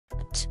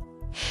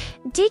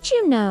Did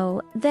you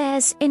know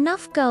there's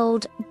enough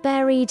gold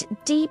buried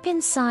deep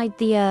inside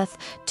the Earth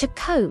to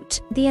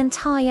coat the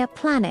entire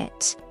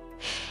planet?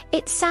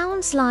 It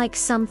sounds like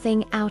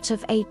something out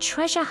of a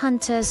treasure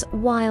hunter's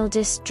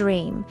wildest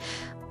dream,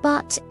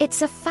 but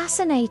it's a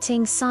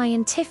fascinating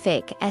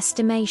scientific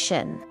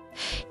estimation.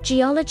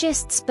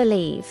 Geologists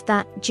believe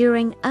that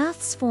during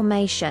Earth's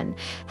formation,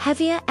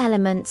 heavier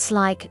elements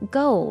like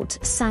gold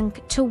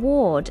sank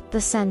toward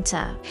the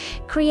center,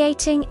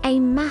 creating a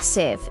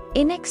massive,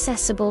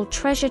 inaccessible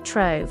treasure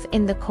trove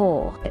in the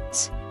core.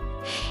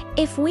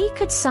 If we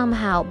could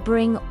somehow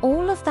bring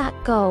all of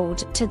that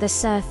gold to the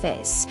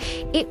surface,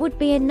 it would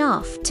be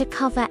enough to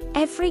cover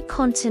every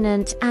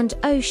continent and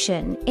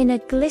ocean in a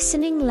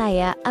glistening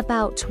layer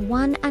about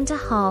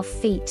 1.5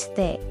 feet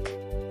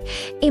thick.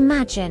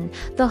 Imagine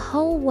the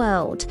whole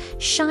world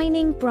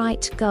shining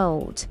bright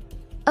gold.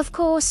 Of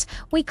course,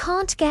 we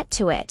can't get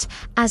to it,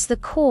 as the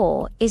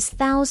core is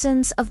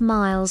thousands of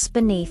miles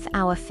beneath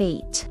our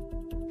feet.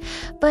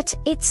 But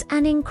it's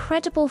an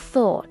incredible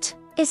thought,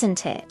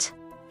 isn't it?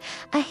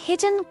 A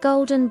hidden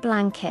golden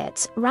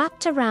blanket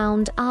wrapped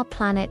around our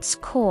planet's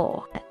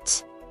core.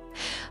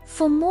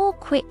 For more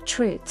quick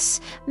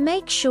truths,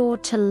 make sure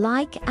to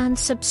like and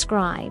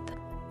subscribe.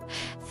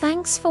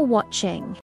 Thanks for watching.